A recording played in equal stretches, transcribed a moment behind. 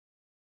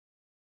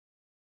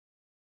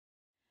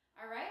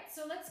All right,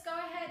 so let's go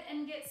ahead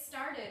and get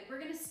started. We're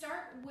gonna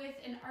start with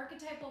an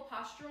archetypal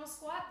postural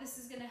squat. This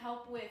is gonna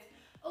help with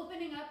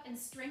opening up and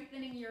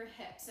strengthening your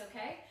hips,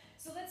 okay?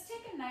 So let's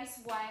take a nice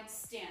wide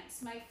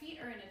stance. My feet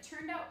are in a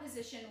turned out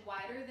position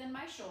wider than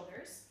my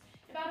shoulders,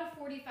 about a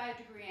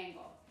 45-degree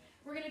angle.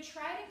 We're gonna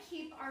try to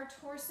keep our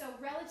torso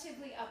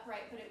relatively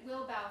upright, but it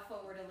will bow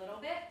forward a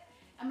little bit.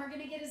 And we're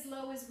gonna get as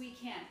low as we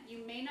can. You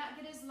may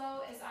not get as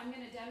low as I'm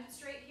gonna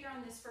demonstrate here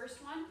on this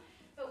first one,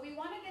 but we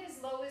wanna get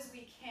as low as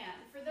we can.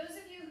 For those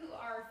of you who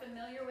are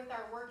familiar with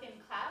our work in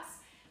class,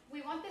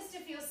 we want this to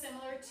feel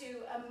similar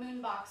to a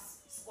moon box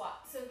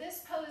squat. So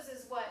this pose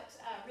is what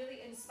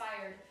really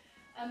inspired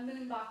a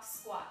moon box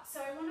squat.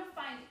 So I wanna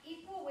find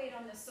equal weight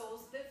on the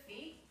soles of the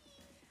feet.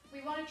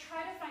 We wanna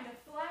try to find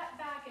a flat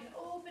back and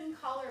open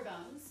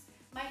collarbones.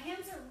 My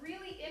hands are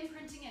really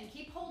imprinting in,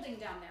 keep holding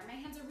down there. My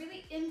hands are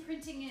really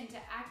imprinting in to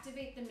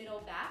activate the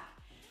middle back,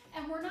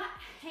 and we're not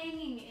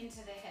hanging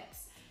into the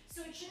hips.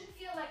 So it shouldn't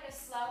feel like a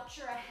slouch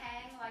or a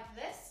hang like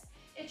this.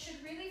 It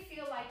should really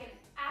feel like an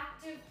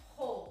active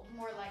hold,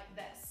 more like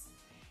this.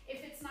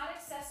 If it's not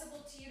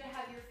accessible to you to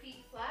have your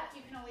feet flat,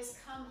 you can always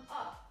come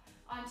up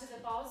onto the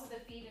balls of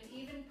the feet and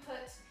even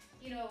put,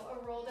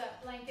 a rolled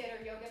up blanket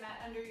or yoga mat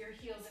under your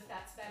heels if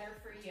that's better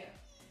for you.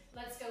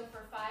 Let's go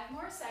for 5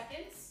 more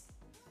seconds.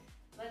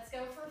 Let's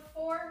go for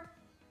 4,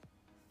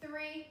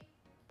 3,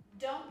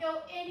 don't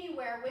go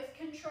anywhere with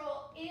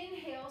control.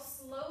 Inhale,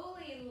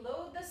 slowly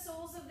load the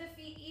soles of the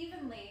feet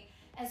evenly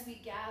as we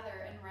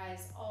gather and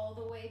rise all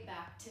the way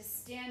back to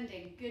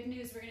standing. Good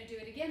news, we're gonna do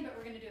it again, but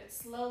we're gonna do it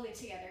slowly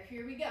together.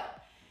 Here we go.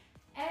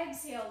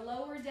 Exhale,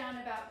 lower down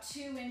about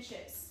 2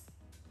 inches.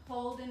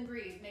 Hold and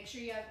breathe. Make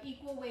sure you have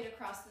equal weight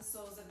across the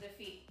soles of the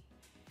feet.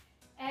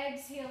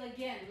 Exhale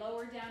again,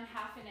 lower down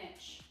 1/2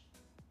 inch.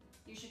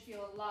 You should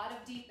feel a lot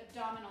of deep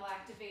abdominal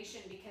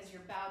activation because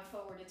you're bowed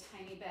forward a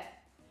tiny bit.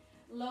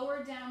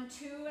 Lower down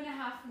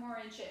 2.5 more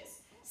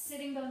inches.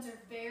 Sitting bones are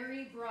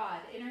very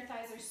broad. Inner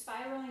thighs are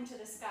spiraling to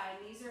the sky.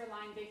 Knees are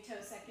aligned, big toe,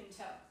 second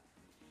toe.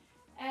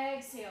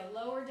 Exhale,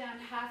 lower down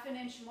 1/2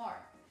 inch more.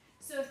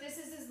 So if this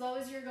is as low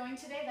as you're going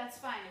today, that's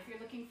fine. If you're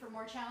looking for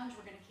more challenge,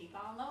 we're gonna keep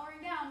on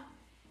lowering down.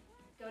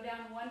 Go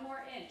down 1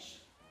 more inch.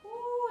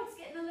 Ooh, it's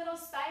getting a little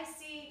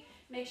spicy.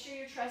 Make sure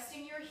you're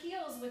trusting your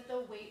heels with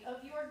the weight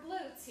of your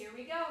glutes. Here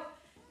we go.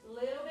 A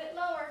little bit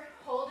lower.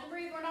 Hold and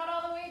breathe. We're not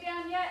all the way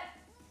down yet.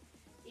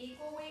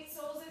 Equal weight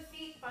soles of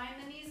feet. Find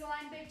the knees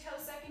aligned, big toe,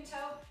 second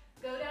toe.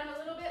 Go down a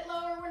little bit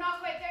lower. We're not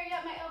quite there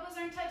yet. My elbows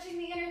aren't touching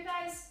the inner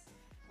thighs.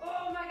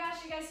 Oh my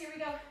gosh, you guys, here we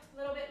go. A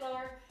little bit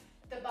lower.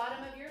 The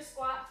bottom of your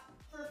squat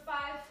for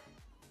 5,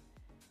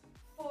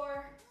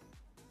 4,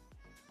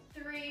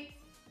 3.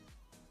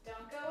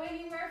 Don't go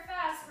anywhere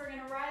fast. We're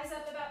gonna rise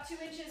up about 2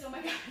 inches. Oh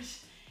my gosh,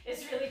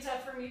 it's really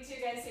tough for me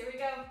too, guys. Here we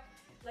go.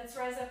 Let's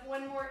rise up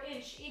 1 more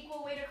inch.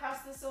 Equal weight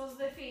across the soles of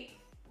the feet.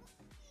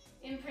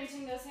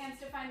 Imprinting those hands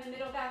to find the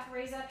middle back.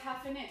 Raise up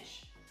 1/2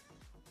 inch.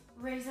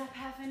 Raise up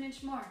 1/2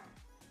 inch more.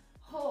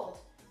 Hold.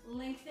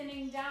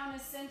 Lengthening down 1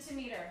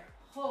 centimeter.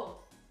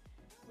 Hold.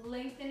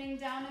 Lengthening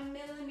down 1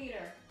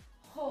 millimeter.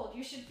 Hold.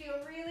 You should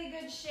feel really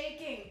good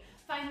shaking.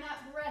 Find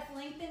that breath,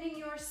 lengthening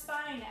your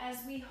spine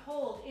as we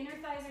hold. Inner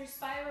thighs are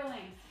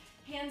spiraling.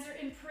 Hands are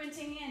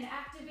imprinting in,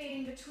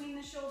 activating between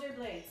the shoulder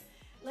blades.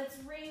 Let's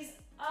raise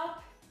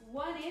up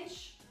 1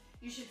 inch.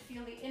 You should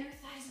feel the inner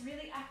thighs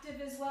really active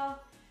as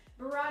well.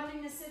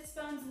 Broadening the sits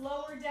bones,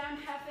 lower down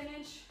 1/2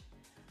 inch.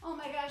 Oh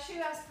my gosh,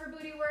 who asked for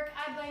booty work?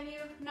 I blame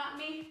you, not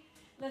me.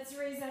 Let's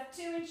raise up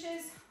 2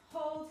 inches,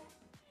 hold.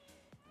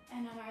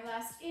 And on our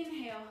last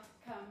inhale,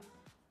 come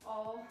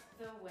all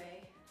the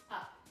way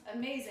up.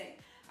 Amazing.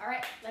 All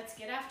right, let's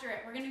get after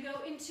it. We're gonna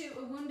go into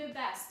a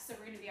WundaBar. So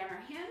we're gonna be on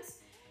our hands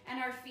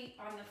and our feet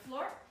on the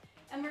floor.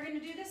 And we're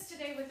gonna do this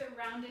today with a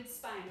rounded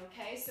spine,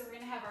 okay? So we're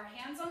gonna have our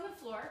hands on the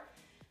floor,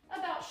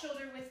 about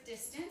shoulder width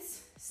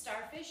distance.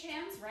 Starfish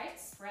hands, right?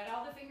 Spread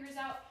all the fingers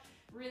out.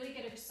 Really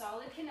get a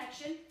solid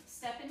connection.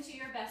 Step into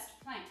your best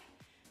plank.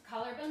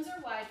 Collarbones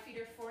are wide, feet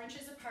are 4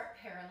 inches apart,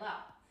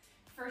 parallel.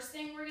 First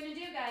thing we're gonna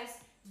do, guys,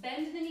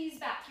 bend the knees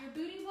back. Your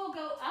booty will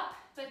go up,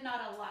 but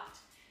not a lot.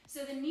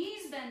 So the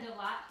knees bend a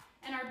lot,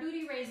 and our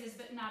booty raises,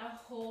 but not a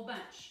whole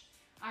bunch.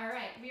 All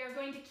right, we are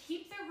going to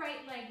keep the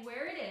right leg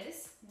where it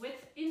is with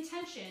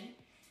intention.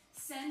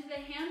 Send the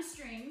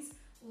hamstrings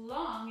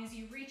long as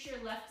you reach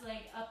your left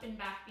leg up and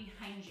back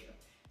behind you.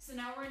 So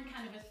now we're in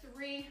kind of a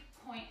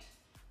 3-point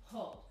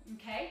hold,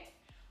 okay?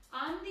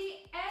 On the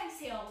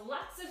exhale,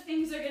 lots of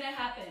things are gonna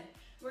happen.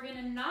 We're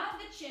gonna nod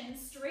the chin,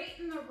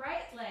 straighten the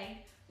right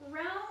leg,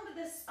 round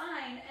the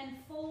spine,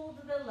 and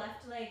fold the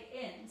left leg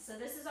in. So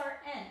this is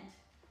our end.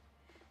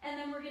 And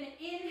then we're gonna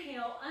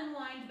inhale,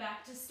 unwind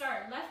back to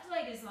start. Left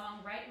leg is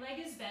long, right leg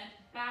is bent,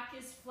 back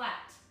is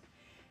flat.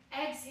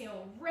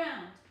 Exhale,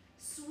 round.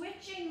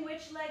 Switching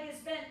which leg is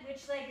bent,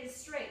 which leg is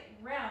straight.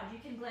 Round, you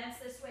can glance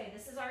this way.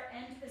 This is our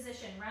end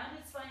position.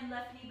 Rounded spine,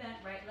 left knee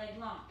bent, right leg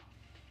long.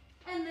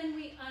 And then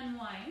we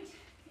unwind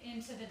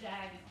into the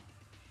diagonal.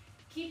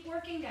 Keep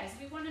working, guys.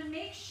 We wanna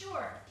make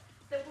sure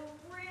that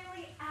we're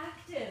really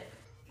active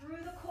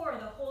through the core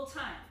the whole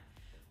time.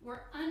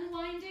 We're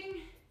unwinding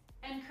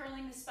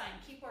the spine.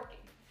 Keep working.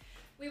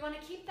 We want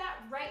to keep that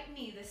right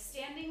knee, the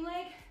standing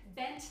leg,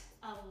 bent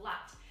a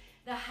lot.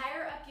 The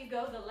higher up you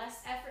go, the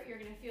less effort you're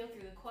going to feel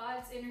through the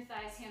quads, inner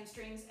thighs,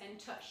 hamstrings, and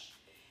tush.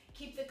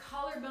 Keep the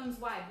collarbones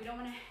wide. We don't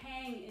want to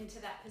hang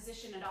into that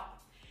position at all.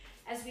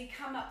 As we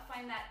come up,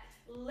 find that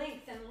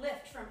length and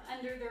lift from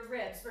under the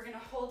ribs. We're going to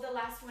hold the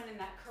last one in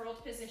that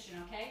curled position,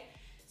 okay?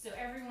 So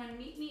everyone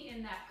meet me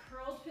in that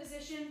curled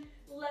position.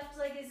 Left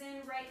leg is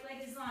in, right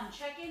leg is on.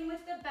 Check in with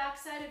the back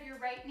side of your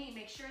right knee.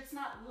 Make sure it's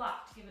not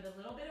locked. Give it a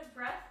little bit of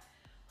breath.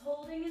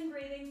 Holding and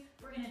breathing.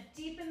 We're going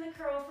to deepen the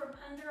curl from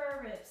under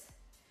our ribs.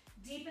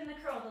 Deepen the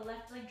curl. The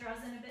left leg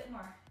draws in a bit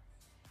more.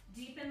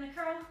 Deepen the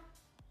curl.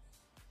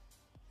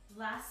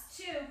 Last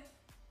two.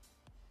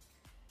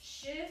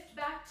 Shift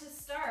back to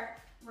start.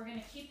 We're going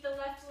to keep the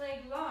left leg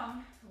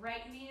long.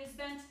 Right knee is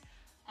bent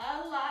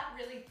a lot.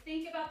 Really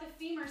think about the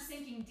femur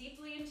sinking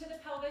deeply into the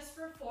pelvis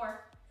for 4,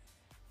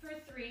 for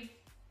 3,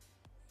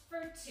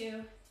 for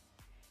 2,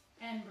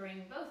 and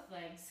bring both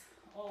legs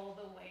all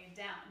the way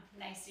down.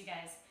 Nice, you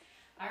guys.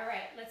 All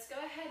right, let's go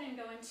ahead and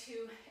go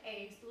into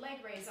a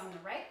leg raise on the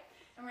right,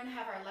 and we're going to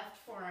have our left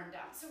forearm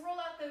down. So roll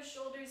out those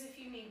shoulders if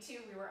you need to.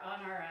 We were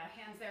on our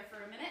hands there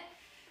for a minute,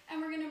 and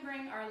we're going to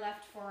bring our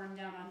left forearm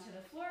down onto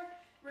the floor.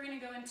 We're going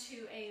to go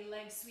into a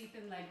leg sweep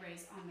and leg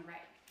raise on the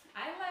right.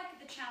 I like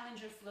the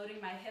challenge of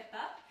floating my hip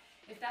up.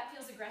 If that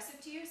feels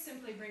aggressive to you,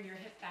 simply bring your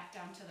hip back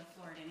down to the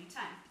floor at any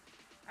time.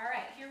 All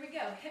right, here we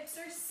go. Hips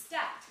are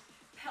stacked.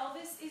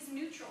 Pelvis is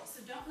neutral, so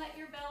don't let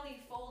your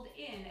belly fold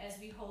in as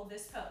we hold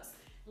this pose.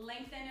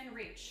 Lengthen and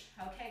reach.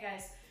 Okay,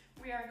 guys,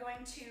 we are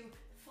going to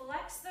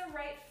flex the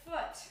right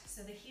foot.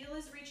 So the heel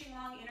is reaching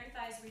long, inner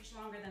thighs reach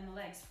longer than the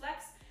legs.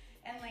 Flex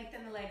and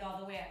lengthen the leg all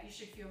the way up. You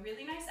should feel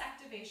really nice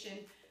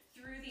activation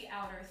through the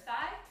outer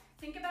thigh.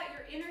 Think about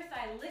your inner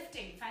thigh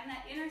lifting. Find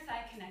that inner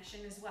thigh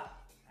connection as well.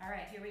 All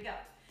right, here we go.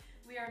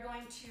 We are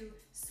going to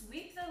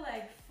sweep the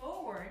leg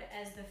forward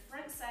as the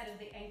front side of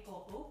the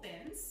ankle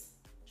opens,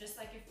 just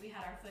like if we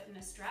had our foot in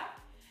a strap.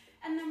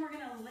 And then we're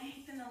gonna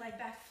lengthen the leg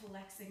back,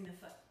 flexing the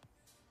foot.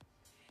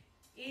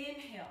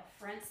 Inhale,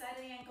 front side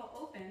of the ankle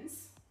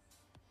opens.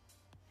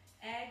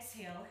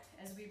 Exhale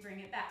as we bring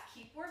it back.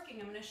 Keep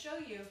working. I'm gonna show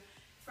you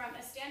from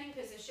a standing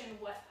position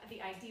what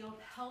the ideal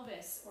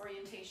pelvis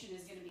orientation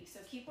is going to be. So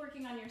keep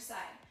working on your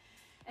side.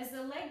 As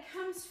the leg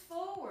comes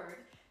forward,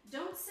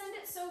 don't send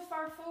it so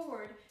far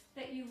forward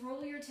that you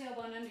roll your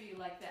tailbone under you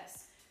like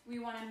this. We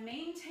want to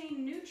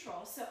maintain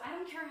neutral, so I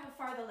don't care how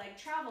far the leg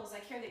travels, I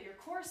care that your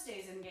core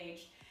stays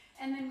engaged.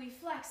 And then we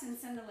flex and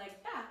send the leg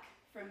back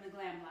from the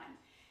glam line.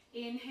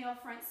 Inhale,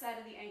 front side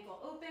of the ankle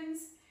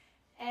opens.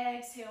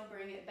 Exhale,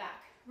 bring it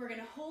back. We're going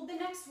to hold the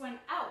next one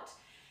out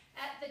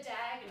at the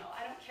diagonal.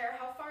 I don't care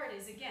how far it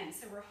is again.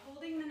 So we're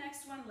holding the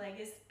next one, leg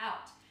is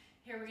out.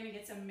 Here we're gonna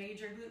get some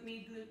major glute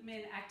med, glute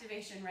min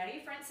activation. Ready?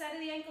 Front side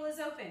of the ankle is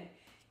open.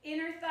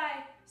 Inner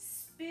thigh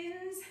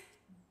spins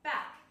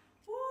back.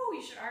 Woo,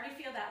 you should already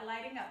feel that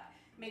lighting up.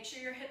 Make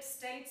sure your hips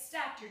stayed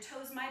stacked. Your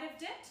toes might have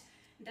dipped.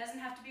 It doesn't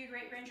have to be a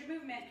great range of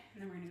movement.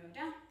 And then we're gonna go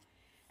down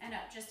and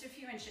up just a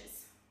few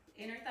inches.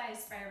 Inner thigh is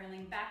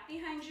spiraling back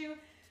behind you,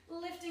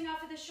 lifting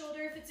off of the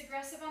shoulder if it's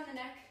aggressive on the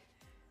neck.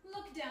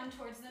 Look down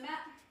towards the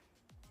mat.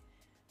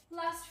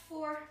 Last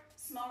 4,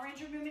 small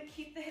range of movement,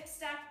 keep the hips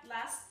stacked.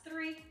 Last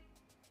 3,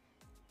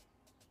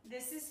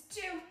 this is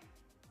 2.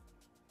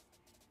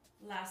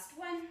 Last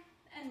 1,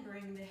 and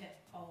bring the hip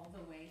all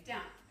the way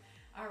down.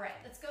 All right,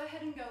 let's go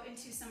ahead and go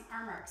into some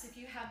arm arcs. If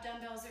you have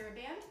dumbbells or a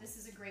band, this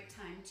is a great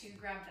time to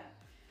grab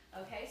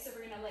them. Okay, so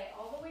we're gonna lay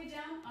all the way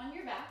down on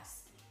your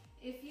backs.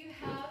 If you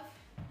have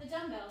the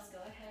dumbbells, go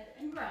ahead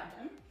and grab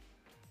them.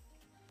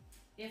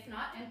 If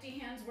not, empty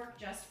hands work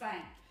just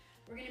fine.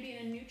 We're going to be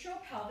in a neutral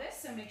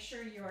pelvis, so make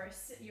sure your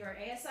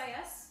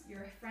ASIS,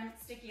 your front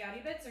sticky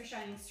outie bits, are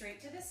shining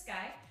straight to the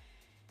sky.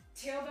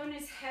 Tailbone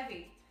is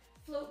heavy.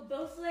 Float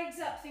both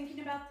legs up,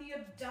 thinking about the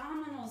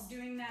abdominals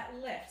doing that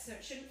lift, so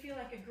it shouldn't feel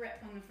like a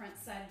grip on the front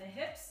side of the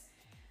hips.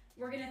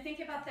 We're going to think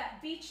about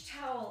that beach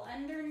towel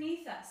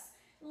underneath us,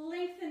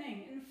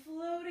 lengthening and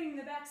floating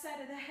the back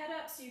side of the head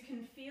up so you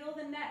can feel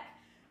the neck,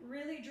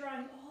 really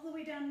drawing all the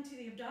way down into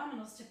the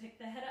abdominals to pick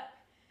the head up.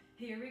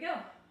 Here we go.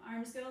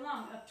 Arms go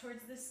long, up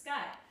towards the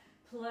sky.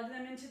 Plug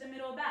them into the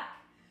middle back.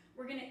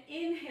 We're gonna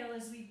inhale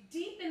as we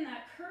deepen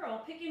that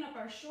curl, picking up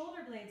our shoulder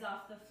blades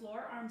off the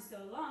floor. Arms go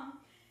long.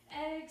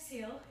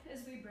 Exhale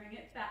as we bring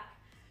it back.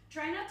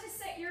 Try not to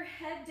set your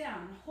head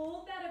down.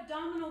 Hold that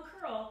abdominal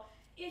curl,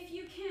 if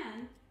you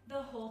can,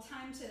 the whole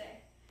time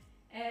today.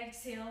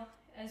 Exhale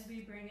as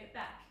we bring it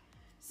back.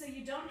 So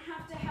you don't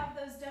have to have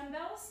those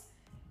dumbbells.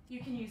 You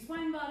can use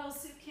wine bottles,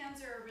 soup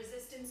cans, or a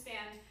resistance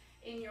band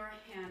in your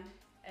hand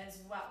as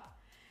well.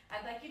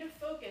 I'd like you to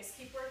focus,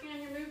 keep working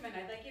on your movement.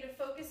 I'd like you to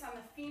focus on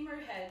the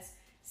femur heads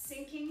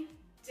sinking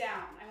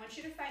down. I want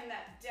you to find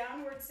that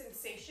downward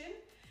sensation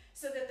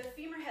so that the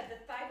femur head,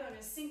 the thigh bone,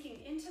 is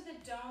sinking into the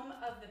dome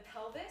of the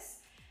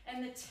pelvis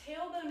and the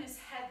tailbone is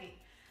heavy.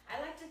 I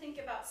like to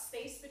think about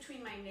space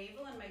between my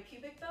navel and my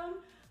pubic bone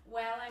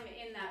while I'm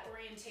in that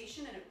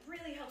orientation, and it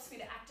really helps me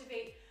to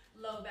activate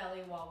low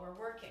belly while we're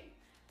working.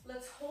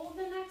 Let's hold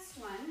the next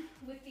one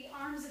with the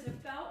arms at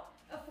about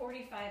a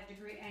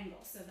 45-degree angle.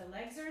 So the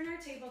legs are in our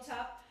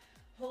tabletop,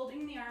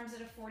 holding the arms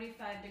at a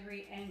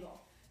 45-degree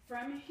angle.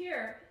 From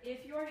here,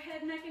 if your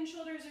head, neck, and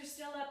shoulders are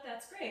still up,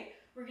 that's great.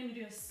 We're gonna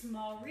do a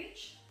small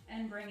reach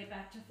and bring it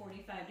back to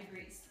 45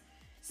 degrees.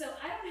 So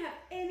I don't have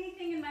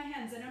anything in my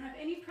hands. I don't have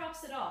any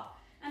props at all.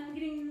 I'm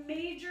getting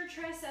major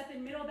tricep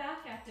and middle back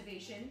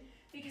activation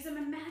because I'm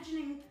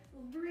imagining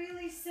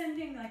really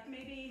sending like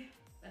maybe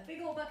a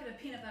big old bucket of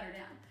peanut butter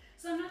down.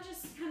 So I'm not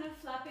just kind of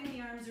flapping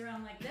the arms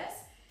around like this.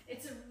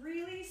 It's a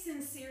really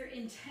sincere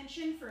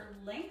intention for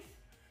length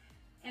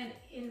and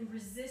in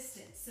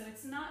resistance. So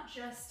it's not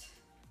just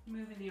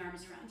moving the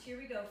arms around. Here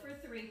we go for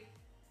 3.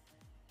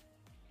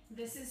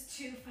 This is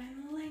 2.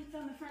 Find length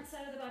on the front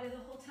side of the body the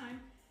whole time.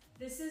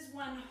 This is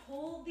 1.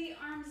 Hold the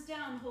arms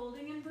down,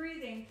 holding and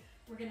breathing.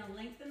 We're gonna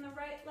lengthen the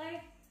right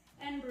leg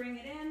and bring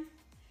it in.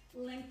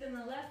 Lengthen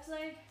the left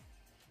leg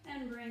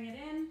and bring it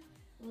in.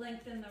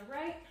 Lengthen the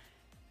right,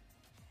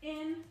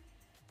 in,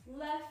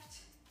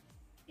 left,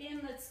 in.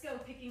 Let's go,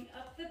 picking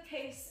up the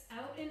pace,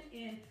 out and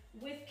in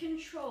with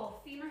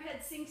control. Femur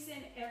head sinks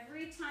in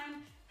every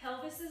time.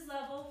 Pelvis is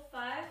level.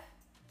 5,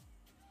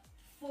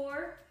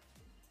 4,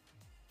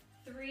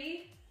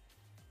 3,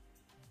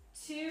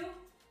 2.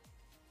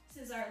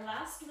 This is our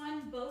last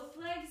one. Both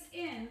legs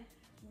in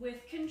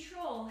with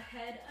control.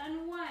 Head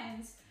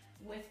unwinds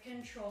with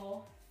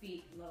control.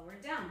 Feet lower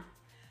down.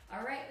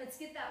 All right, let's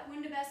get that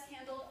WundaBest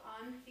handled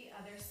on the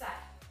other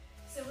side.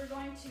 So we're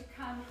going to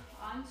come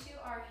onto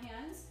our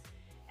hands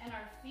and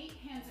our feet.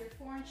 Hands are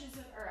 4 inches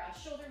of, or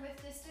shoulder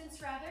width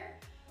distance rather,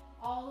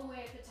 all the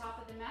way at the top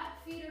of the mat.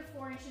 Feet are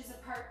 4 inches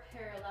apart,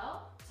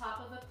 parallel,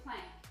 top of a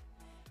plank.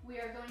 We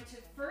are going to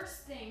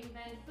first thing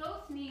bend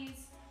both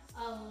knees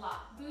a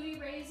lot. Booty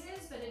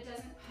raises, but it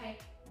doesn't pike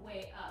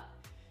way up.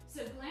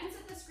 So glance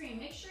at the screen.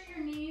 Make sure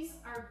your knees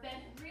are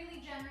bent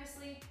really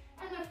generously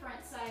and the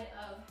front side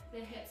of the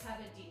hips have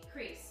a deep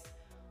crease.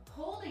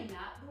 Holding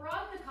that,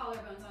 broaden the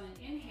collarbones on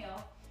an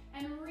inhale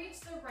and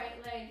reach the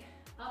right leg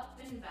up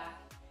and back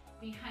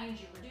behind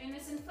you. We're doing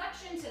this in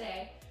flexion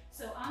today.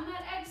 So on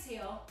that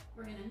exhale,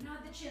 we're gonna nod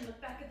the chin, look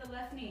back at the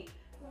left knee,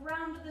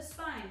 round the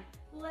spine,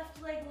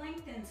 left leg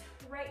lengthens,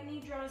 right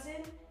knee draws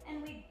in,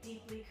 and we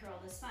deeply curl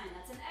the spine.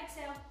 That's an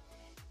exhale.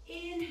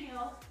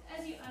 Inhale,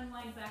 as you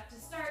unwind back to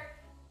start,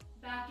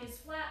 back is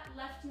flat,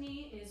 left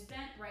knee is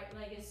bent, right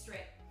leg is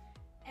straight.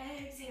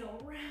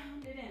 Exhale,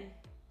 round it in.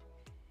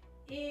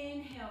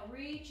 Inhale,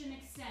 reach and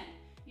extend.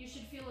 You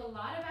should feel a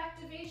lot of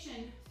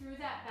activation through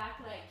that back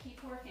leg.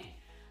 Keep working.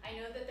 I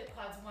know that the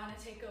quads want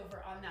to take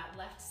over on that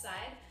left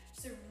side,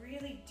 so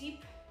really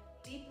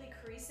deeply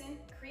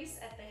crease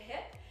at the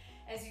hip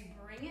as you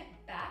bring it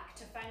back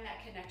to find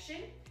that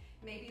connection.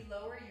 Maybe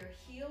lower your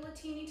heel a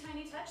teeny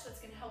tiny touch. That's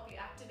going to help you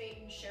activate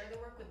and share the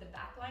work with the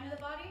back line of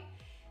the body.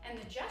 And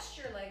the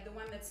gesture leg, the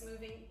one that's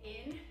moving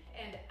in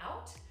and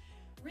out,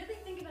 really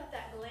think about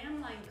that glam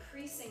line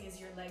creasing as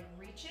your leg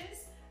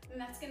reaches, and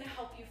that's gonna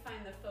help you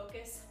find the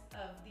focus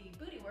of the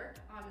booty work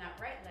on that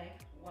right leg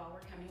while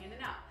we're coming in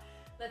and out.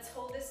 Let's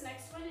hold this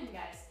next one in,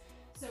 guys.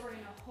 So we're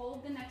gonna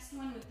hold the next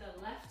one with the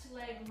left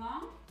leg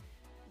long,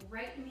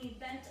 right knee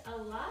bent a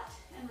lot,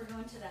 and we're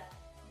going to that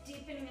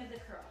deepening of the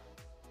curl.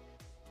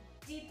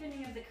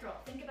 Deepening of the curl.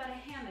 Think about a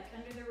hammock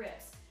under the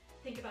ribs.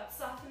 Think about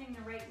softening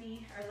the right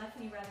knee, or left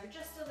knee rather,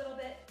 just a little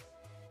bit.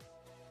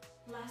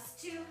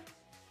 Last 2.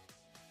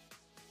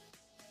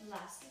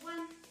 Last 1,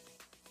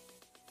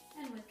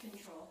 and with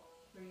control,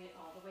 bring it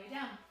all the way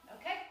down.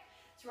 Okay,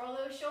 let's roll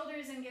those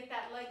shoulders and get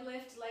that leg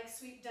lift, leg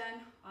sweep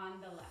done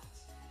on the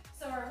left.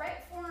 So our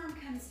right forearm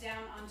comes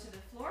down onto the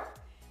floor.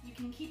 You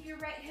can keep your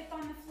right hip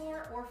on the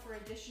floor, or for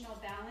additional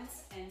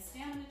balance and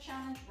stamina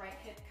challenge, right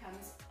hip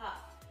comes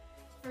up.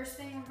 First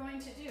thing we're going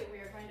to do, we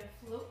are going to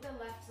float the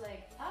left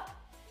leg up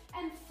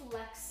and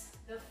flex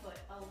the foot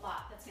a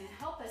lot. That's going to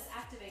help us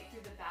activate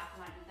through the back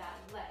line of that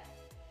leg.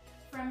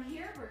 From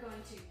here, we're going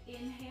to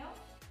inhale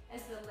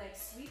as the leg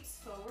sweeps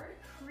forward,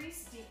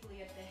 crease deeply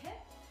at the hip,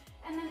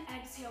 and then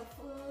exhale,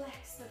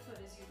 flex the foot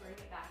as you bring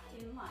it back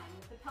in line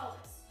with the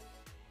pelvis.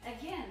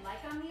 Again, like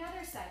on the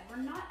other side,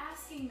 we're not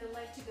asking the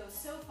leg to go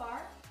so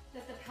far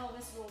that the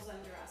pelvis rolls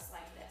under us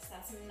like this.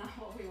 That's not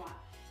what we want.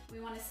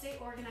 We want to stay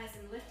organized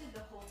and lifted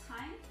the whole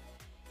time.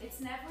 It's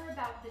never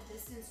about the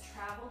distance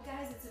traveled,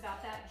 guys. It's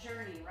about that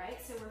journey, right?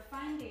 So we're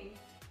finding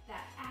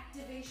that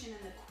activation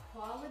and the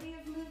quality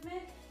of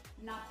movement,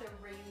 not the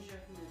range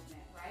of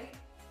movement, right?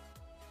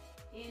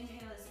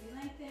 Inhale as we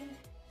lengthen.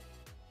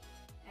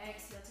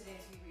 Exhale today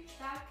as we reach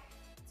back.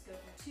 Let's go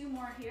for 2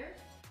 more here.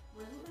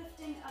 We're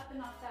lifting up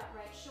and off that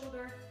right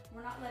shoulder.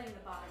 We're not letting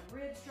the bottom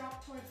ribs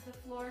drop towards the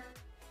floor.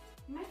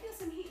 You might feel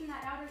some heat in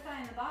that outer thigh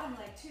and the bottom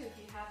leg too if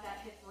you have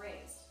that hip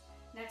raised.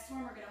 Next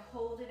one, we're gonna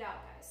hold it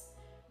out, guys.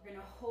 We're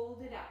gonna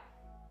hold it out.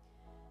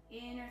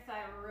 Inner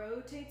thigh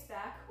rotates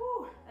back.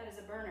 Whew, that is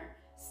a burner.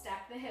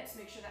 Stack the hips.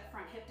 Make sure that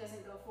front hip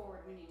doesn't go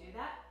forward when you do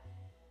that.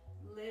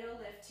 Little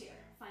lift here.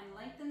 Find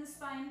length in the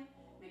spine.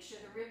 Make sure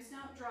the ribs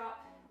don't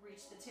drop.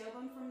 Reach the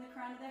tailbone from the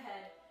crown of the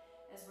head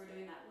as we're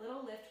doing that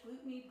little lift.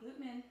 Glute med, glute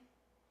min.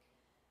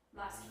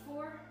 Last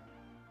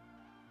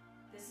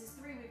This is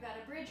 3. We've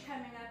got a bridge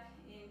coming up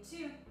in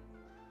 2.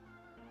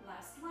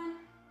 Last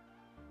one.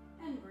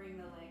 And bring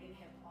the leg and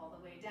hip all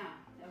the way down.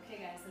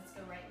 Okay guys, let's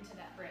go right into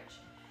that bridge.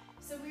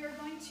 So we are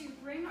going to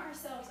bring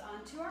ourselves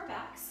onto our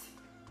backs.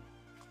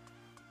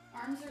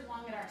 Arms are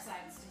long at our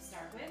sides to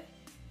start with.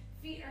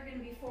 Feet are going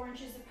to be 4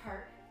 inches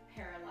apart,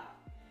 parallel.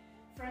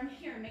 From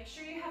here, make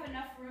sure you have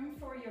enough room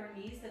for your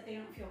knees that they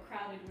don't feel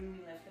crowded when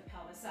we lift the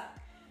pelvis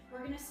up. We're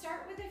going to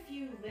start with a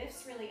few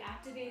lifts, really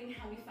activating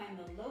how we find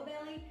the low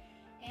belly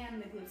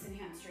and the glutes and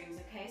hamstrings,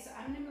 okay? So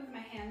I'm going to move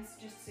my hands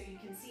just so you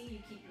can see,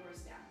 you keep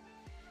yours down.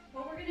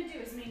 What we're going to do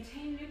is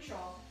maintain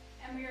neutral,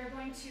 and we are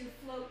going to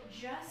float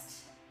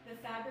just the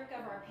fabric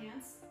of our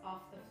pants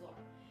off the floor.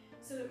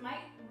 So it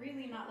might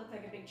really not look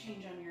like a big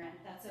change on your end.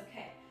 That's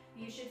okay.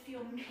 You should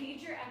feel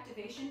major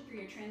activation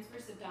through your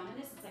transverse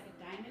abdominis. It's like a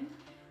diamond.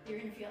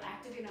 You're going to feel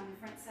activated on the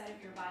front side of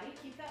your body.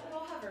 Keep that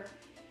little hover.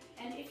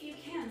 And if you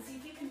can,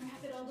 see if you can wrap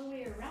it all the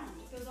way around.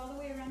 It goes all the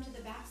way around to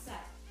the back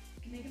side.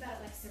 You can think about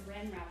it like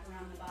saran wrap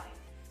around the body.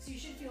 So you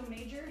should feel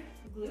major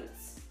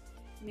glutes,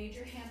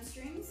 major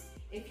hamstrings.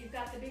 If you've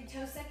got the big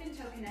toe, second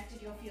toe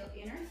connected, you'll feel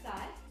inner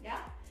thigh, yeah?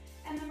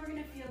 And then we're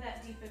going to feel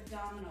that deep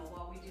abdominal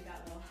while we do that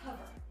little hover.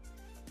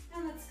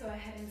 And let's go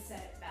ahead and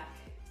set it back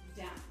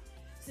down.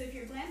 So if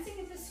you're glancing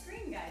at the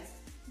screen, guys,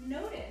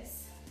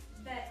 notice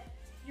that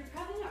you're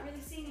probably not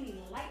really seeing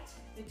any light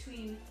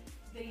between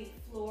the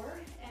floor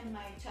and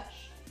my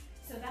touch.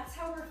 So that's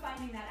how we're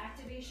finding that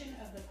activation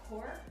of the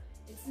core.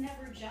 It's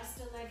never just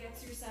a leg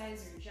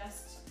exercise or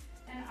just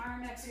an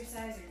arm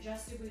exercise or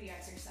just a booty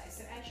exercise.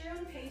 So at your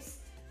own pace,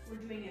 we're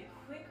doing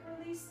a quick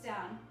release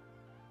down,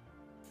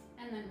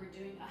 and then we're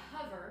doing a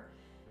hover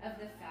of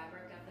the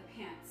fabric of the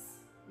pants.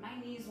 My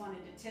knees wanted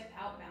to tip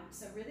outbound,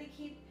 so really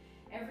keep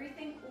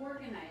everything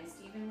organized,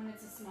 even when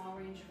it's a small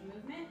range of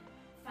movement.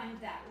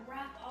 Find that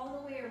wrap all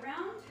the way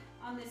around.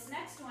 On this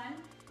next one,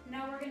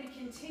 now we're going to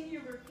continue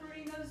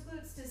recruiting those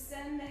glutes to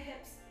send the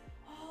hips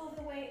all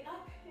the way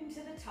up into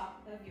the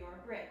top of your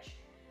bridge.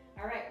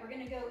 All right, we're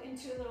going to go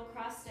into a little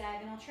cross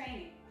diagonal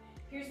training.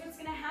 Here's what's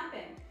going to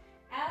happen.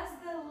 As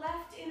the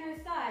left inner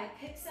thigh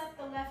picks up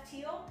the left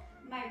heel,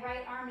 my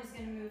right arm is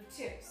going to move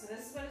too. So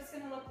this is what it's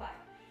going to look like.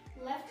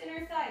 Left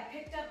inner thigh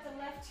picked up the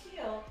left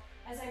heel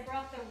as I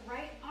brought the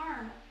right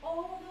arm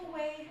all the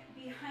way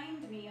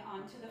behind me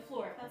onto the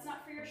floor. If that's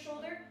not for your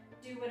shoulder,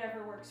 do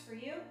whatever works for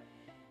you,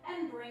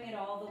 and bring it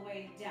all the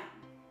way down.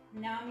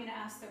 Now I'm going to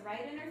ask the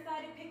right inner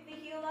thigh to pick the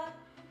heel up,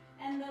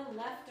 and the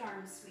left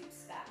arm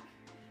sweeps back,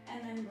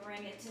 and then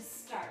bring it to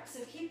start. So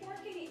keep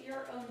working at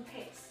your own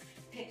pace.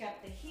 Pick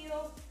up the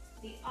heel,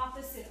 the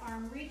opposite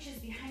arm reaches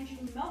behind you,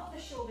 melt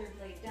the shoulder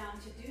blade down.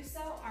 To do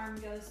so,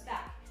 arm goes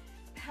back.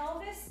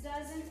 Pelvis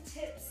doesn't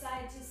tip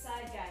side to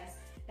side, guys.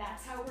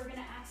 That's how we're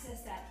gonna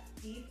access that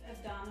deep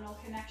abdominal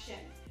connection.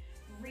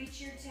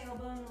 Reach your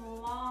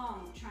tailbone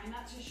long. Try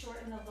not to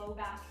shorten the low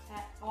back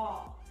at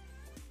all.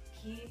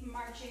 Keep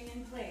marching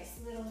in place.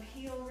 Little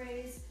heel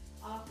raise,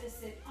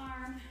 opposite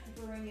arm,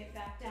 bring it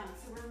back down.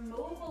 So we're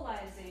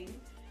mobilizing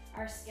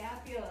our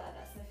scapula.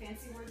 That's the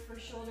fancy word for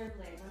shoulder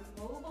blade.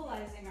 We're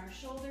mobilizing our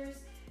shoulders,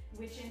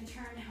 which in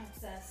turn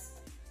helps us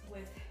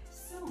with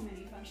so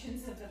many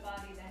functions of the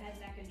body, the head,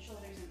 neck, and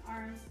shoulders and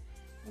arms.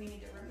 We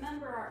need to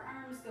remember our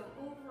arms go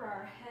over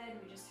our head.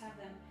 We just have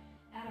them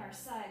at our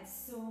sides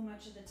so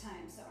much of the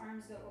time. So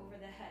arms go over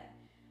the head.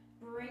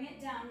 Bring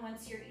it down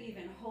once you're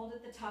even. Hold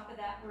at the top of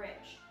that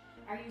bridge.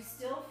 Are you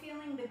still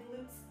feeling the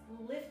glutes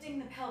lifting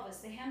the pelvis?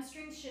 The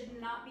hamstrings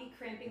should not be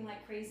cramping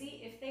like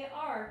crazy. If they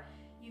are,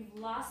 you've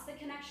lost the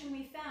connection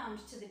we found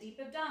to the deep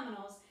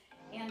abdominals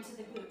and to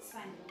the glutes.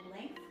 Find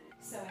length,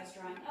 so as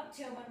drawing up,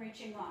 tailbone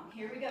reaching long.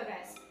 Here we go,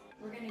 guys.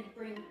 We're gonna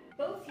bring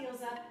both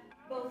heels up,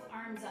 both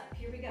arms up.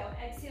 Here we go.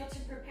 Exhale to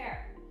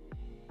prepare.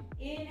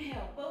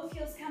 Inhale, both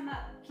heels come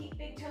up. Keep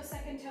big toe,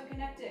 second toe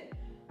connected.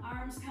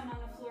 Arms come on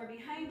the floor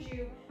behind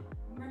you.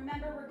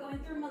 Remember, we're going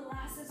through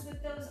molasses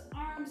with those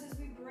arms as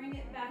we bring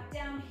it back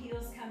down.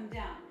 Heels come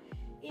down.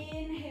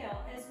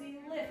 Inhale as we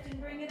lift and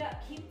bring it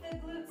up. Keep the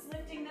glutes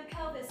lifting the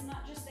pelvis,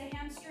 not just the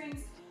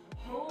hamstrings.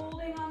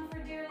 Holding on for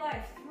dear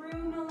life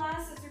through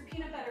molasses or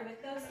peanut butter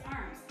with those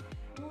arms.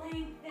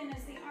 Lengthen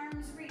as the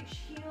arms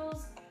reach.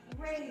 Heels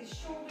raise,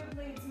 shoulder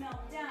blades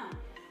melt down.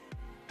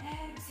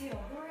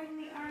 Exhale, bring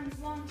the arms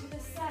long to the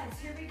sides.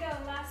 Here we go,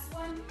 last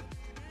one.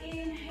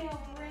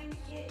 Inhale, bring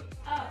it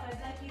up. I'd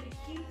like you to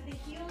keep the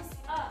heels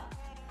up.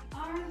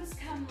 Arms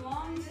come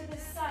long to the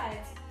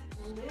sides.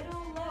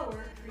 Little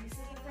lower, crease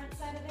at the front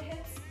side of the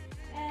hips,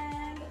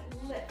 and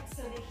lift.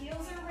 So the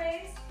heels are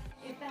raised.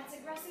 If that's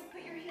aggressive,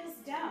 put your heels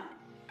down.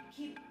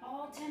 Keep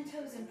all 10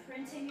 toes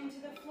imprinting into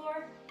the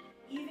floor.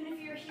 Even if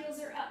your heels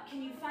are up,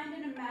 can you find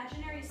an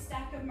imaginary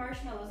stack of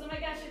marshmallows? Oh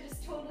my gosh, I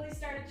just totally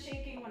started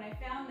shaking when I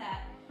found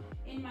that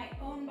in my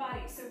own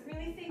body. So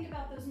really think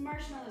about those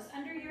marshmallows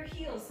under your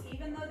heels.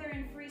 Even though they're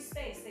in free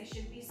space, they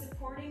should be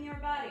supporting your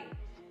body.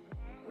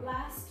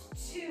 Last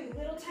two,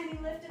 little tiny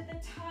lift at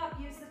the top.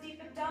 Use the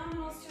deep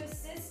abdominals to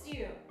assist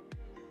you.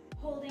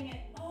 Holding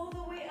it all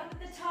the way up at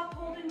the top.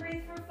 Hold and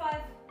breathe for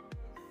 5,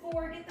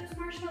 4. Get those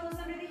marshmallows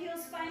under the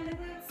heels. Find the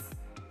glutes.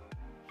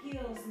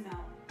 Heels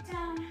melt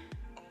down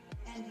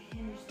and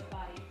hinge the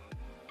body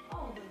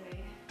all the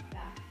way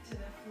back to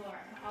the floor.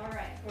 All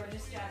right,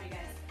 gorgeous job, you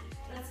guys.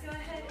 Let's go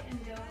ahead and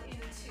go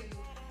into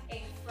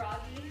a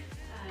froggy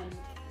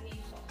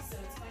knee pull. So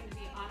it's going to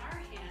be on our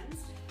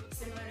hands,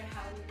 similar to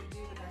how we would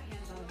do with our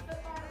hands on the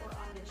foot bar or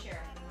on the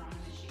chair if we're on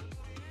a machine.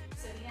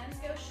 So the hands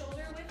go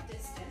shoulder width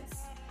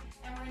distance,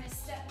 and we're going to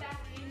step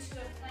back into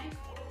a plank.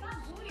 Oh, my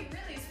booty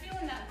really is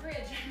feeling that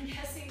bridge. I'm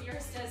guessing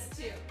yours does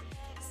too.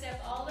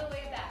 Step all the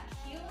way back.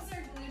 Heels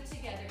are glued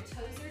together,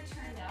 toes are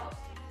turned out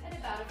at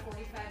about a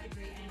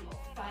 45-degree angle.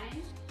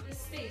 Find the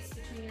space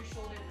between your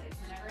shoulder blades.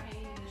 We're never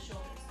hanging in the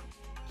shoulders.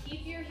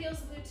 Keep your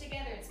heels glued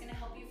together. It's going to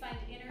help you find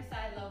inner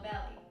thigh, low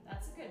belly.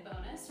 That's a good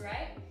bonus,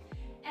 right?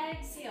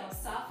 Exhale,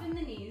 soften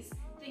the knees.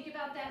 Think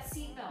about that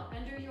seat belt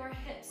under your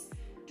hips,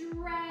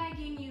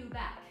 dragging you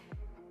back.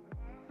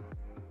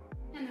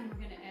 And then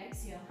we're going to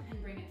exhale and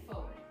bring it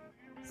forward.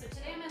 So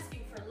today I'm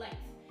asking for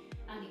length.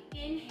 On the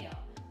inhale,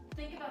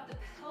 think about the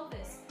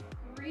pelvis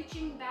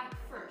reaching back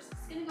first.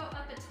 It's going to go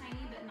up a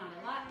tiny bit, not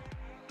a lot.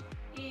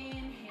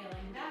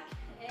 Inhaling back,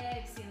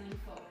 exhaling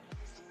forward.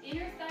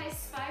 Inner thighs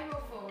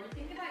spiral forward.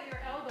 Think about your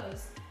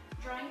elbows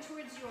drawing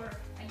towards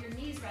your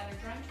knees rather,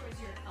 drawing towards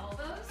your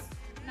elbows,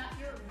 not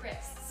your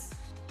wrists.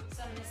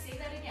 So I'm going to say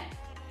that again.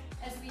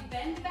 As we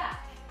bend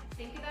back,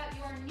 think about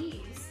your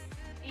knees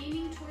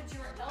aiming towards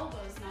your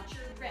elbows, not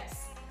your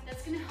wrists.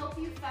 That's going to help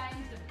you find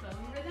the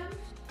bone rhythm.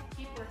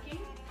 Keep working.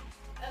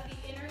 Of the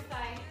inner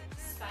thigh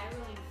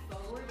spiraling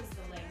forward as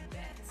the leg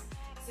bends.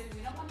 So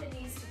we don't want the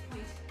knees to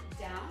point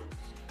down.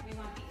 We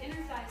want the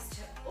inner thighs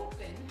to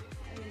open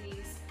and the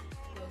knees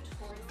go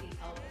towards the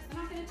elbows. They're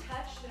not going to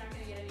touch, they're not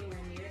going to get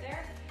anywhere near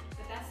there,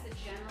 but that's the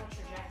general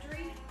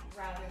trajectory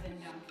rather than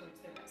down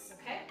towards the wrists,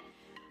 okay?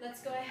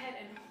 Let's go ahead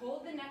and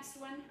hold the next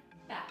one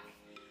back.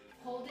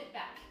 Hold it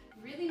back.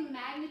 Really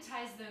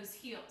magnetize those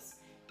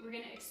heels. We're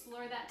going to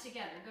explore that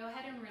together. Go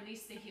ahead and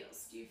release the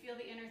heels. Do you feel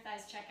the inner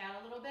thighs check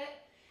out a little bit?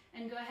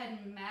 And go ahead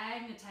and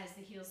magnetize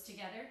the heels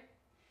together.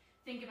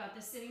 Think about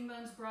the sitting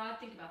bones broad.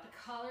 Think about the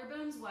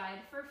collarbones wide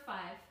for 5,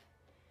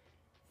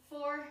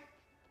 4,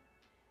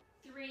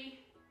 3,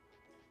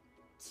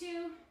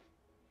 2,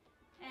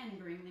 and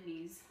bring the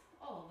knees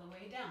all the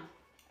way down.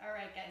 All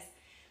right, guys,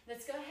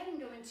 let's go ahead and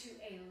go into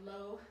a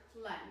low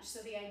lunge.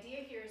 So the idea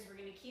here is we're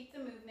going to keep the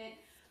movement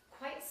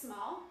quite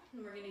small,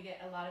 and we're going to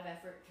get a lot of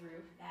effort through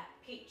that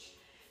peach.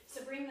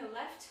 So bring the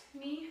left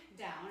knee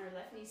down, or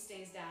left knee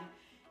stays down,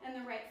 and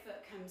the right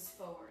foot comes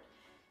forward.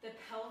 The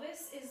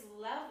pelvis is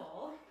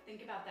level.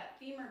 Think about that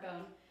femur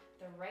bone,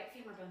 the right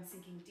femur bone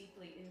sinking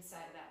deeply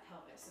inside of that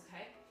pelvis,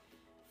 okay?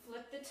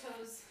 Flip the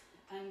toes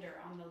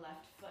under on the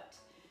left foot.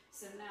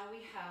 So now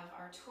we have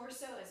our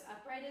torso as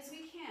upright as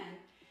we can,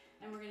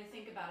 and we're gonna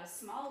think about a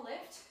small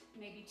lift,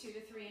 maybe 2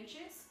 to 3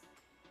 inches,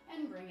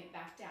 and bring it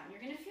back down.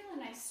 You're gonna feel a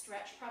nice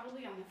stretch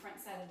probably on the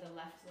front side of the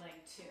left leg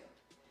too.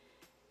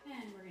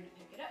 And we're gonna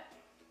pick it up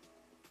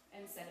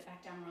and set it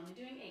back down. We're only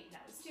doing 8,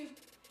 that was 2.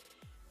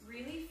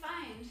 Really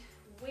find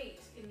weight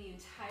in the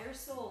entire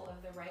sole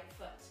of the right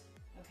foot,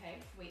 okay?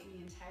 Weight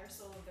in the entire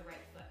sole of the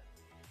right foot.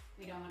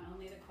 We don't want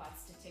only the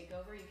quads to take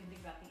over. You can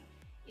think about the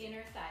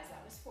inner thighs.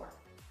 That was 4.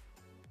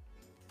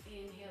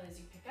 Inhale as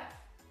you pick up.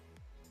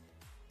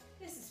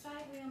 This is 5.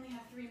 We only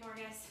have 3 more,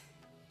 guys.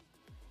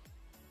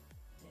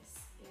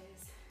 This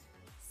is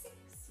 6.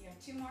 You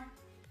have 2 more.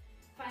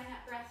 Find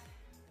that breath.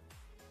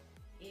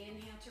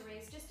 Inhale to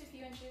raise just a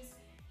few inches.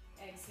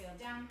 Exhale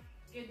down.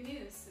 Good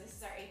news. This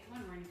is our 8th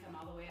one. We're going to come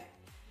all the way up.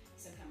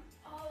 So come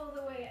all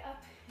the way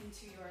up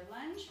into your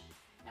lunge,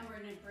 and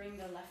we're going to bring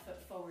the left foot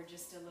forward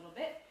just a little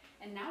bit.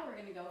 And now we're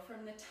going to go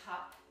from the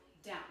top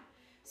down.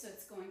 So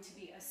it's going to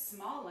be a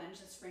small lunge.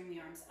 Let's bring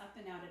the arms up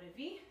and out at a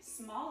V,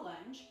 small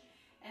lunge,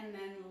 and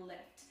then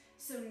lift.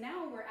 So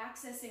now we're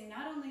accessing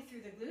not only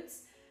through the glutes,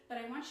 but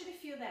I want you to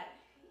feel that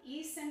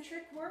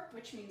eccentric work,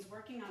 which means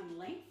working on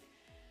length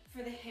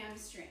for the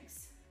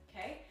hamstrings,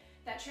 okay?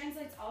 That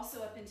translates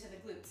also up into the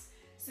glutes.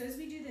 So as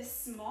we do this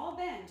small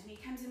bend, knee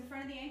comes in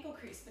front of the ankle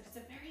crease, but it's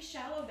a very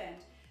shallow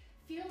bend.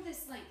 Feel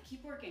this length,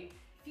 keep working.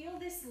 Feel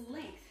this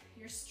length.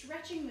 You're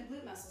stretching the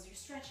glute muscles, you're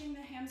stretching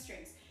the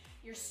hamstrings,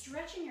 you're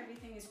stretching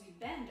everything as we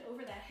bend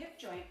over that hip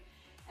joint,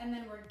 and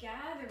then we're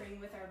gathering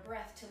with our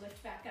breath to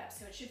lift back up.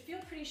 So it should feel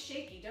pretty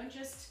shaky. Don't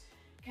just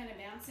kind of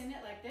bounce in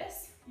it like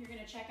this. You're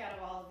gonna check out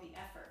of all of the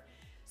effort.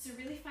 So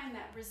really find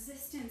that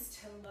resistance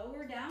to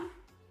lower down,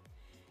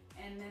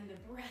 and then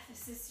the breath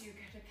assists you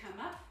to come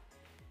up.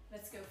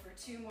 Let's go for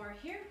 2 more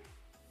here.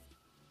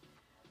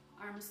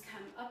 Arms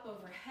come up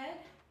overhead.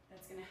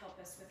 That's gonna help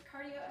us with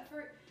cardio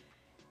effort.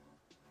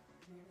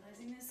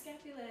 Realizing the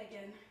scapula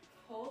again.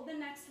 Hold the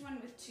next one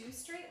with 2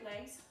 straight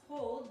legs.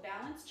 Hold,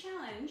 balance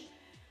challenge.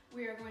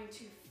 We are going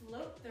to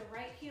float the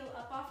right heel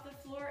up off the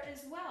floor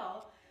as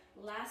well.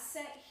 Last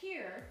set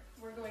here,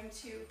 we're going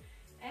to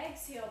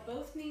exhale,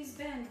 both knees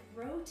bend,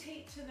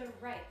 rotate to the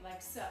right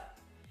like so,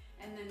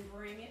 and then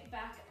bring it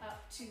back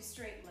up 2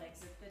 straight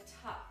legs at the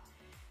top.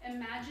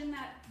 Imagine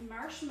that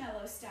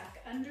marshmallow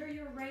stack under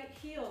your right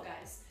heel,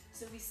 guys.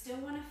 So we still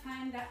want to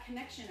find that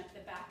connection up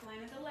the back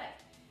line of the leg.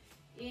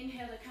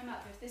 Inhale to come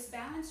up. If this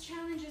balance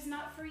challenge is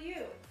not for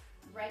you,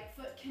 right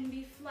foot can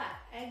be flat.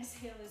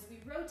 Exhale as we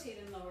rotate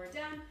and lower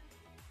down.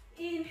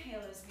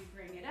 Inhale as we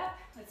bring it up.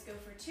 Let's go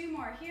for 2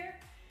 more here.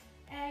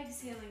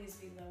 Exhaling as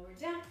we lower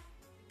down.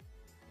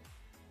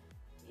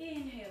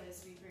 Inhale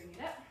as we bring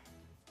it up.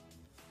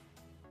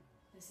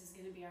 This is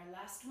going to be our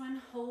last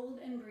one. Hold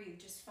and breathe.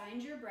 Just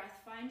find your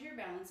breath, find your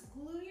balance.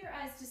 Glue your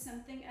eyes to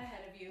something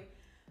ahead of you.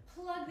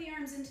 Plug the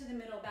arms into the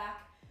middle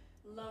back.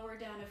 Lower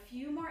down a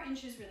few more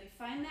inches. Really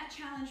find that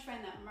challenge,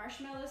 find that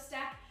marshmallow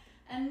stack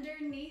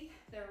underneath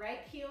the right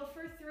heel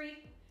for 3,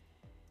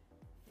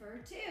 for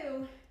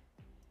 2.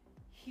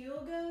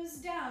 Heel goes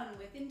down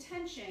with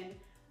intention.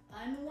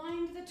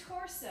 Unwind the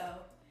torso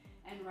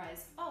and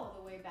rise all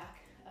the way back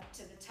up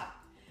to the top.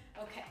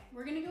 Okay,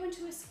 we're gonna go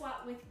into a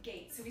squat with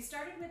gait. So we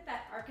started with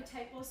that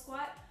archetypal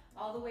squat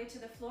all the way to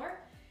the floor.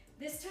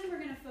 This time we're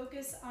gonna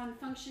focus on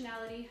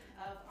functionality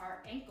of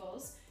our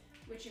ankles,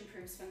 which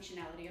improves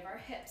functionality of our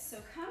hips. So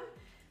come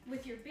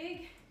with your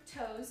big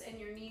toes and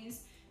your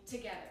knees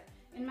together.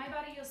 In my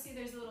body, you'll see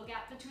there's a little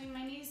gap between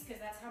my knees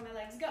because that's how my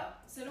legs go.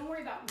 So don't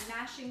worry about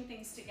mashing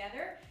things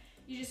together.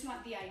 You just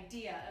want the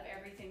idea of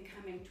everything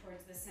coming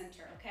towards the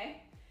center,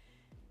 okay?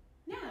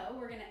 Now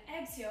we're gonna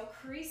exhale,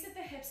 crease at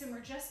the hips, and we're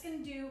just gonna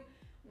do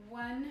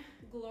one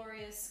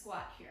glorious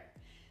squat here.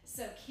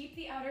 So keep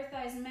the outer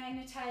thighs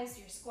magnetized,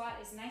 your squat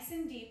is nice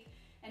and deep,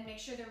 and make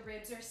sure the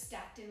ribs are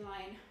stacked in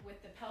line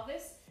with the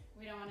pelvis.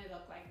 We don't wanna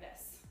look like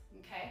this,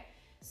 okay?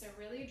 So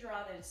really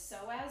draw the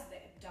psoas,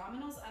 the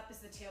abdominals up as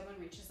the tailbone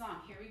reaches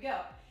long. Here we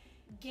go.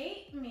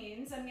 Gait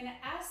means I'm gonna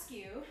ask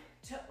you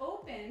to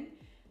open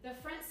the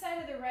front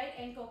side of the right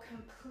ankle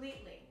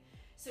completely.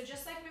 So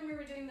just like when we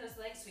were doing those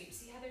leg sweeps,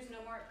 see how there's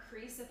no more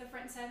crease at the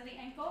front side of the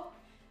ankle?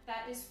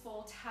 That is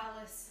full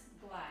talus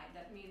glide.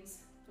 That means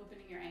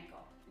opening your ankle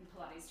in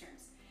Pilates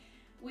terms.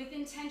 With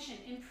intention,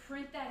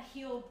 imprint that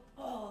heel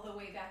all the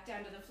way back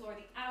down to the floor.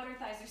 The outer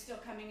thighs are still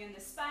coming in. The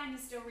spine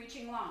is still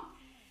reaching long.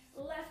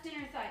 Left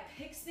inner thigh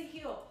picks the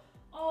heel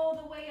all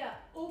the way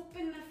up.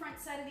 Open the front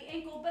side of the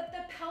ankle, but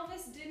the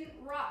pelvis didn't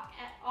rock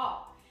at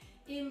all.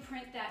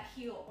 Imprint that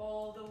heel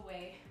all the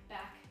way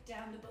back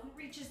down. The bone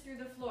reaches through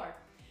the floor.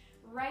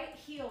 Right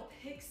heel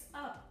picks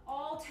up.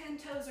 All 10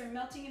 toes are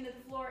melting into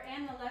the floor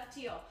and the left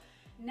heel.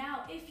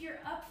 Now, if you're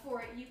up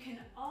for it, you can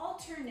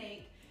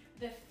alternate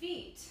the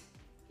feet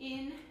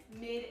in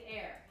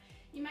mid-air.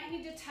 You might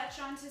need to touch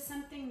onto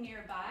something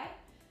nearby,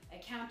 a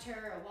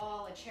counter, a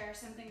wall, a chair,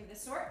 something of the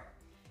sort.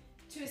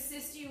 To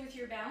assist you with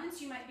your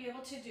balance, you might be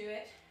able to do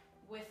it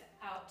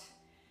without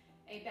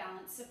a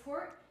balance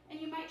support, and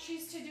you might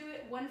choose to do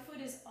it one foot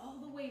is all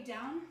the way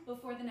down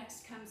before the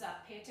next comes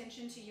up. Pay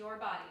attention to your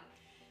body.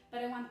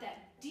 But I want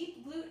that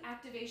deep glute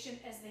activation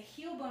as the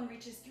heel bone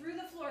reaches through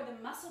the floor,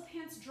 the muscle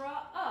pants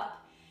draw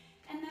up,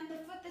 and then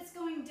the foot that's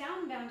going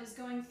downbound is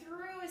going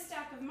through a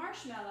stack of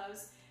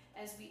marshmallows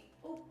as we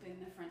open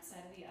the front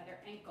side of the other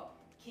ankle.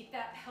 Keep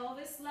that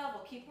pelvis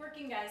level, keep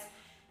working, guys.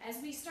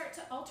 As we start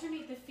to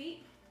alternate the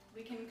feet,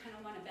 we can kind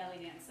of want to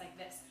belly dance like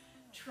this.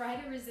 Try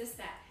to resist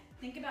that.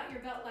 Think about your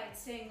belt line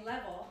staying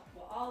level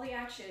while all the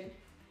action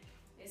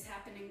is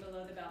happening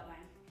below the belt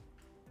line.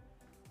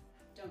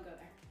 Don't go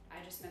there.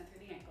 I just meant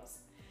through the ankles.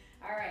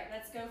 All right,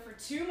 let's go for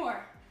 2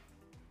 more.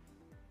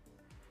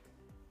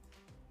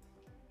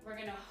 We're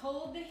gonna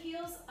hold the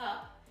heels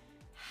up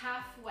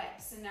halfway.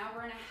 So now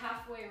we're in a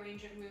halfway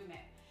range of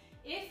movement.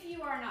 If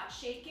you are not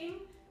shaking,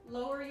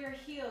 lower your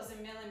heels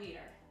a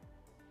millimeter.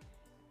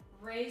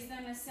 Raise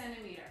them a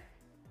centimeter.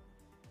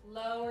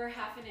 Lower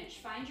half an inch.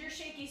 Find your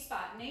shaky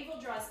spot. Navel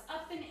draws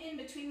up and in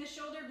between the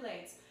shoulder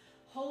blades.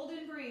 Hold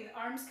and breathe.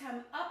 Arms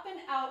come up and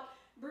out.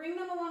 Bring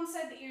them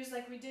alongside the ears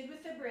like we did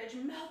with the bridge.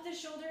 Melt the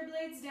shoulder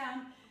blades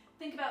down.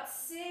 Think about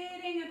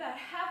sitting about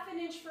half an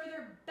inch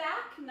further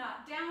back,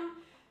 not down,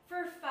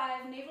 for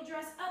 5. Navel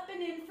draws up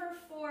and in for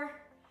 4,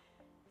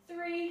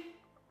 3,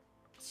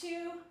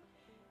 2.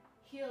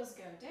 Heels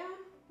go down.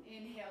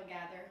 Inhale,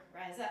 gather,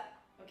 rise up.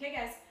 Okay,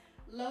 guys,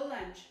 low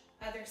lunge,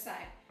 other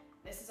side.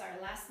 This is our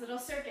last little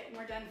circuit and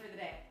we're done for the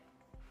day.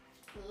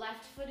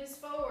 Left foot is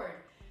forward.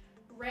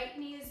 Right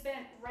knee is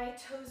bent, right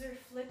toes are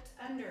flipped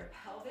under,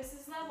 pelvis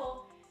is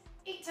level.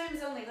 8 times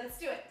only, let's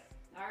do it.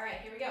 All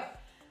right, here we go.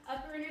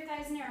 Upper inner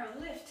thighs narrow,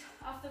 lift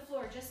off the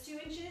floor, just 2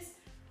 inches.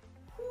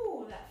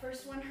 Whew, that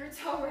first one hurts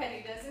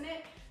already, doesn't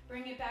it?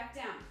 Bring it back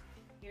down.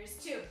 Here's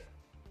 2.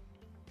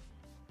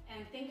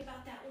 And think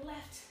about that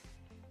left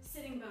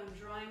sitting bone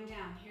drawing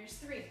down. Here's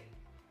 3.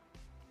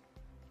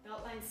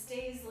 Belt line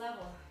stays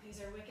level.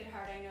 These are wicked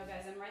hard, I know,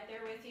 guys. I'm right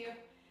there with you.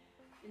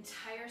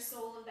 Entire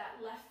sole of that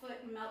left foot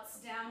melts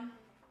down.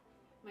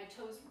 My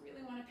toes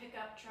really want to pick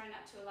up. Try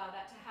not to allow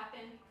that to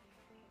happen.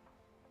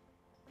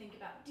 Think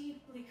about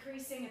deeply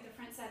creasing at the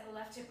front side of the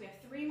left hip. We have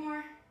 3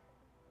 more.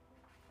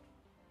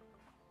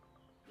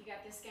 You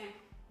got this, gang.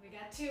 We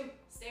got 2.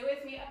 Stay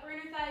with me. Upper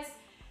inner thighs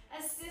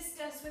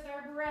assist us with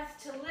our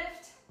breath to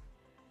lift.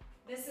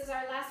 This is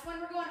our last one.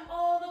 We're going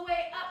all the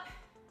way up.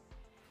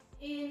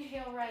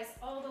 Inhale, rise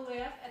all the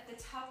way up. At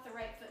the top, the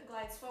right foot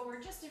glides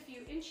forward just a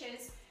few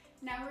inches.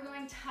 Now we're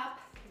going top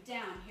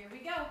down. Here we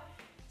go.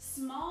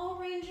 Small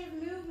range of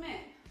movement.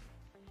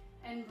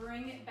 And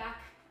bring it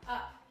back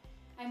up.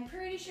 I'm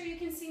pretty sure you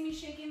can see me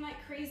shaking like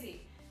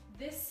crazy.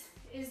 This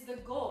is the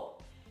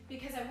goal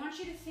because I want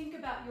you to think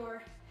about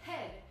your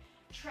head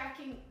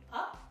tracking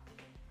up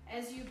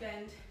as you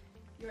bend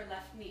your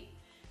left knee.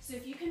 So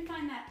if you can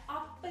find that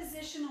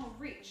oppositional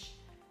reach,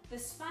 the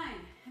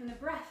spine and the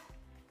breath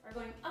are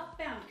going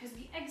upbound because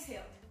we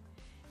exhaled.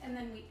 And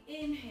then we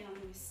inhale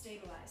and we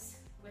stabilize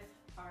with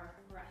our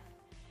breath.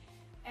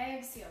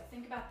 Exhale,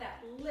 think about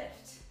that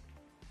lift.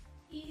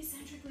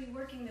 Eccentrically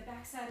working the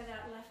backside of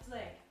that left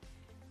leg.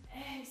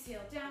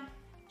 Exhale, down.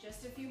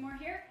 Just a few more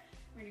here.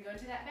 We're gonna go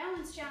into that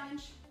balance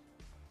challenge.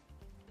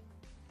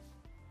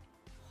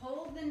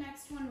 Hold the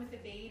next one with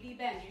a baby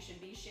bend. You should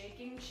be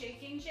shaking,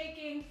 shaking,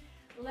 shaking.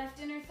 Left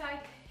inner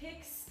thigh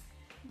kicks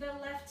the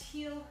left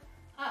heel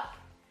up.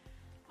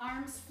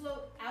 Arms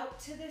float out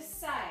to the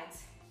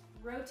sides.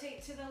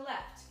 Rotate to the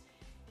left.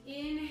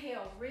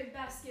 Inhale, rib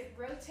basket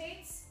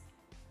rotates.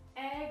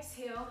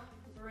 Exhale,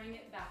 bring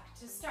it back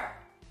to start.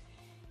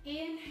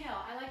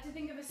 Inhale, I like to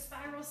think of a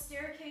spiral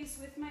staircase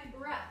with my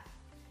breath.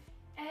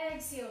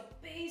 Exhale,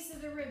 base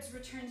of the ribs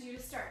returns you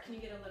to start. Can you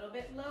get a little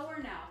bit lower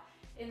now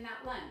in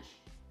that lunge?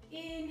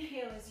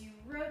 Inhale as you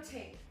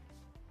rotate.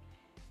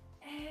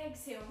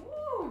 Exhale,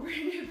 woo,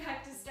 bring it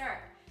back to start.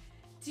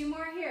 2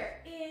 more here.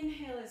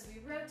 Inhale as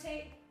we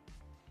rotate.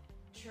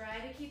 Try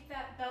to keep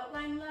that belt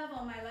line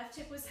level. My left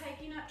hip was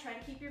hiking up. Try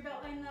to keep your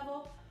belt line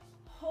level.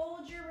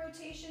 Hold your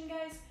rotation,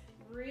 guys.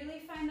 Really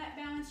find that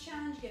balance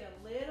challenge. Get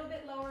a little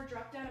bit lower.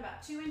 Drop down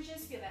about 2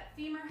 inches. Feel that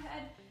femur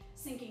head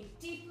sinking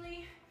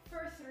deeply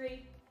for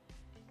 3,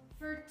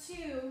 for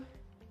 2.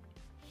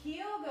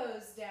 Heel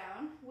goes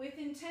down with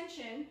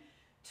intention.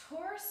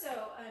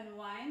 Torso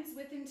unwinds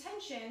with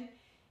intention.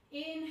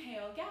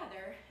 Inhale,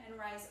 gather, and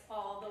rise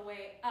all the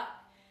way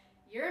up.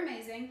 You're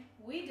amazing.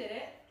 We did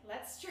it.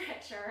 Let's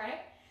stretch, all right?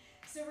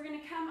 So we're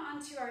gonna come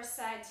onto our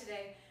side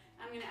today.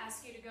 I'm gonna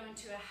ask you to go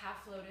into a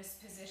half lotus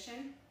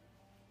position.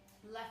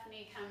 Left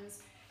knee comes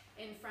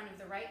in front of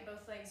the right.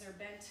 Both legs are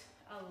bent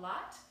a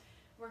lot.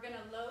 We're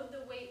gonna load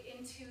the weight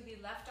into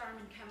the left arm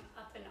and come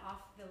up and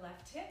off the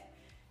left hip.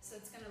 So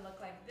it's gonna look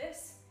like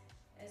this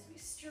as we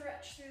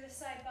stretch through the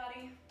side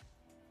body.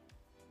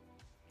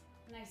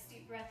 Nice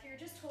deep breath here.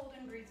 Just hold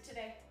and breathe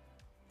today.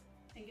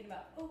 Thinking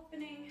about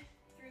opening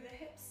through the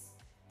hips,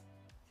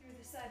 through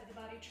the side of the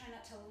body. Try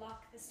not to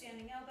lock the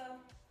standing elbow.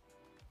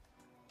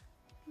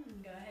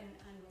 Go ahead and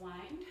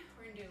unwind.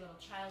 We're gonna do a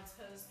little child's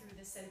pose through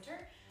the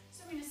center.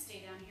 So we're gonna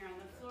stay down here on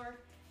the floor.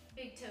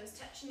 Big toes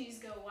touch, knees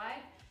go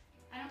wide.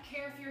 I don't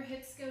care if your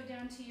hips go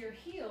down to your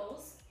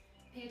heels.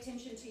 Pay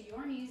attention to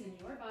your knees and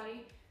your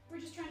body. We're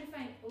just trying to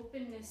find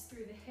openness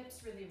through the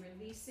hips, really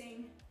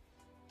releasing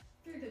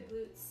through the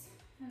glutes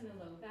and the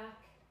low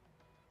back.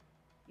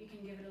 You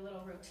can give it a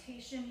little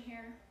rotation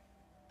here.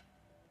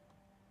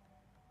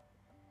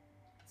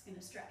 It's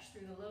gonna stretch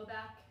through the low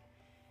back.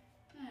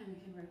 And we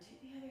can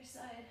rotate the other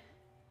side.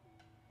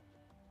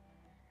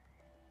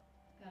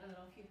 Got a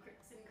little few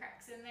cricks and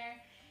cracks in there.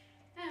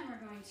 And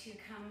we're going to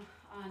come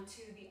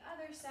onto the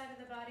other side of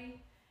the body.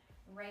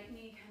 Right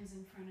knee comes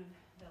in front of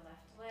the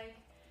left leg.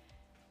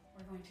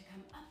 We're going to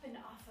come up and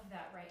off of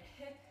that right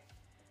hip.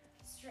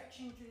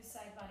 Stretching through the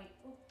side body,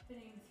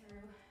 opening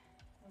through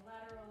the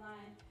lateral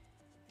line,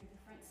 through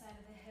the front side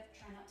of the hip.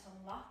 Try not to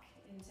lock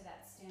into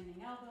that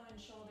standing elbow and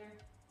shoulder.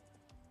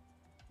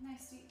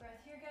 Nice deep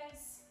breath here,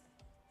 guys.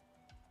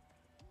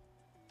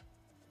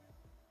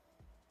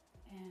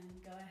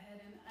 And go ahead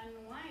and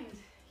unwind.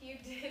 You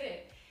did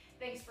it.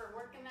 Thanks for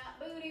working that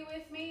booty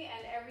with me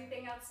and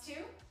everything else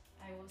too.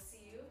 I will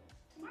see you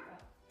tomorrow.